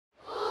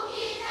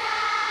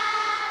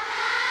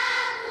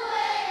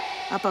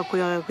Hapa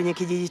kwenye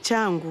kijiji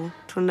changu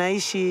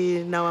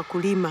tunaishi na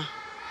wakulima.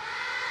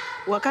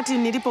 Wakati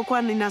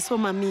nilipokuwa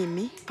ninasoma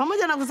mimi,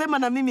 pamoja na kusema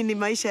na mimi ni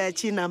maisha ya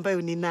China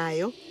ambayo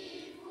ninayo,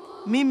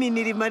 mimi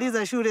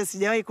nilimaliza shule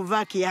sijawahi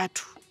kuvaa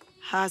kiatu.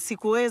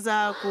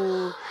 Sikuweza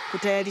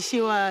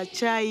kutayarishiwa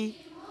chai.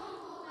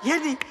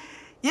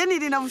 Yaani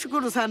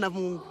ninamshukuru sana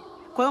Mungu.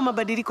 Kwa hiyo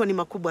mabadiliko ni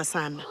makubwa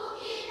sana.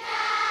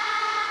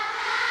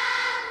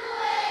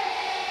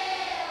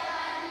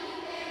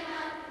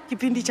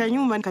 Kipindi cha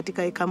nyuma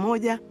katika eka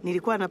moja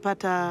nilikuwa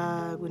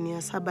napata gunia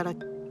 7,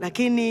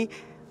 lakini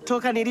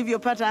toka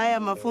nilivyopata haya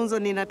mafunzo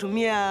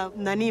ninatumia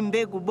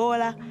mbegu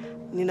bora,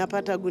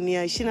 ninapata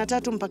gunia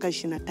 23 mpaka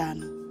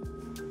 25.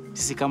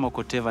 Sisi kama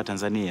Corteva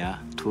Tanzania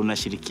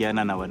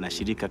tunashirikiana na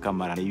wanashirika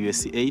kama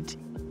USAID.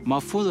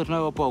 Mafunzo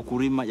tunayowapa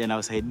wakulima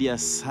yanawasaidia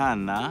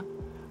sana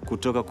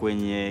kutoka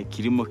kwenye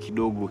kilimo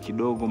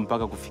kidogo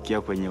mpaka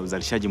kufikia kwenye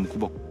uzalishaji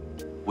mkubwa.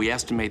 We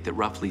estimate that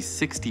roughly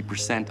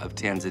 60% of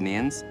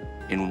Tanzanians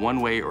in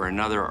one way or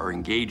another are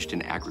engaged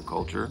in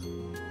agriculture.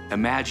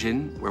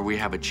 Imagine where we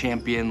have a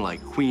champion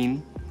like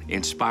Queen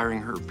inspiring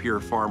her peer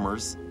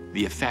farmers,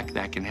 the effect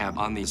that can have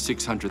on the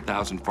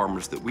 600,000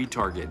 farmers that we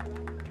target.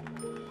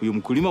 Huyu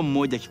mkulima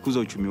mmoja akikuza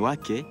uchumi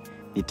wake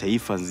ni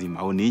taifa nzima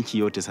au ni nchi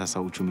yote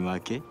sasa uchumi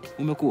wake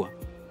umekuwa.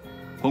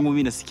 Kwangu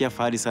mimi nasikia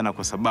fahari sana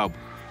kwa sababu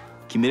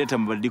kimeleta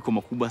mabadiliko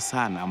makubwa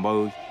sana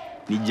ambayo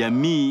ni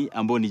jamii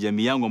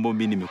yangu ambayo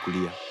mimi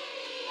nimekulia.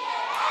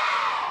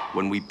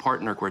 When we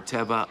partner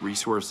Corteva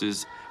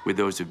resources with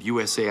those of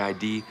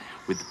USAID,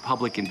 with the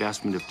public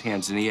investment of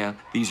Tanzania,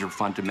 these are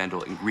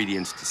fundamental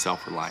ingredients to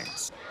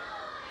self-reliance.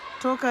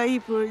 Toka hii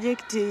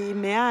project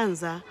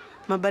imeanza,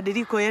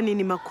 mabadiliko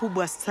ni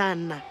makubwa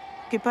sana.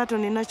 Kipato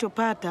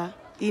ninachopata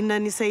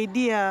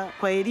inanisaidia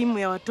kwa elimu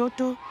ya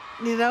watoto.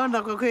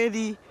 Ninaona kwa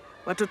kweli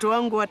watoto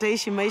wangu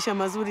wataishi maisha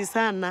mazuri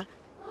sana.